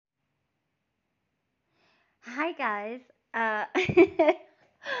Hi guys. I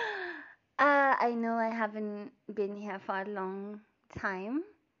know I haven't been here for a long time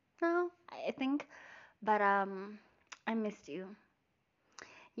now, I think, but I missed you.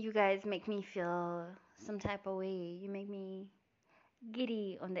 You guys make me feel some type of way. You make me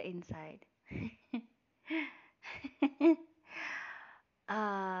giddy on the inside.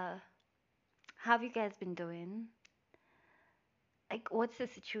 How have you guys been doing? Like, what's the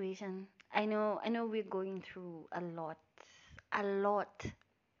situation? I know we're going through a lot, a lot.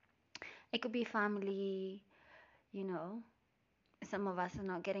 It could be family, you know. Some of us are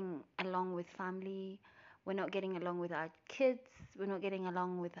not getting along with family. We're not getting along with our kids. We're not getting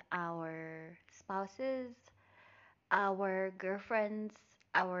along with our spouses, our girlfriends,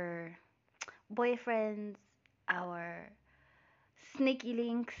 our boyfriends, our sneaky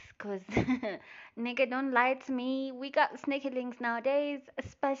links. Cause nigga, don't lie to me. We got sneaky links nowadays,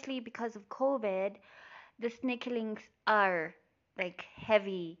 especially because of COVID. The sneaky links are like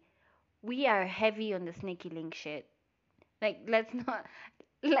heavy. We are heavy on the sneaky link shit. Like, let's not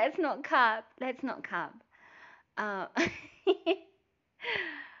cap. Let's not cap. Uh,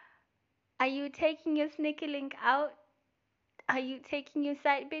 are you taking your sneaky link out? Are you taking your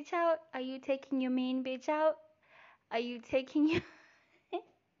side bitch out? Are you taking your main bitch out? Are you taking your man?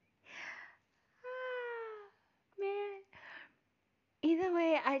 Either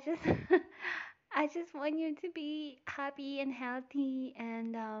way, I just want you to be happy and healthy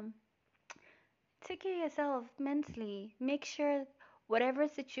and take care of yourself mentally. Make sure whatever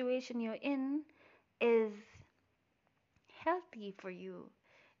situation you're in is healthy for you.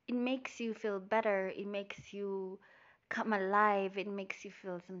 It makes you feel better. It makes you come alive. It makes you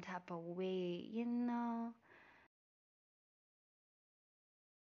feel some type of way, you know?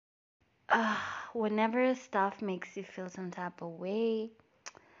 Whenever stuff makes you feel some type of way,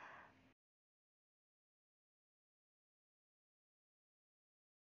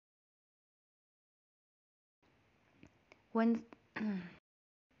 when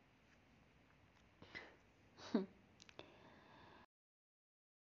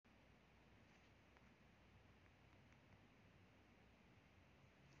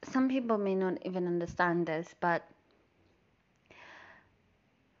some people may not even understand this, but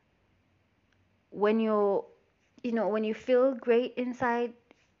when when you feel great inside,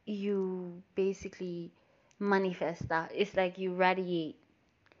 you basically manifest that. It's like you radiate.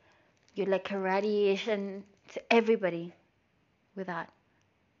 You're like a radiation to everybody with that.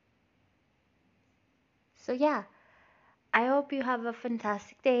 So yeah, I hope you have a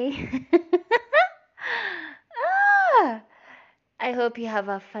fantastic day. Ah, I hope you have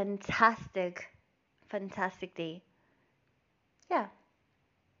a fantastic, fantastic day. Yeah.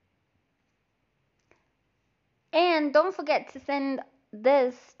 And don't forget to send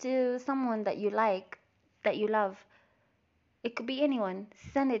this to someone that you like, that you love. It could be anyone.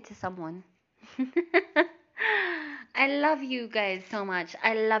 Send it to someone. I love you guys so much.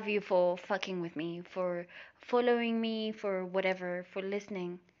 I love you for fucking with me, for following me, for whatever, for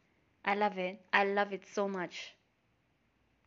listening. I love it. I love it so much.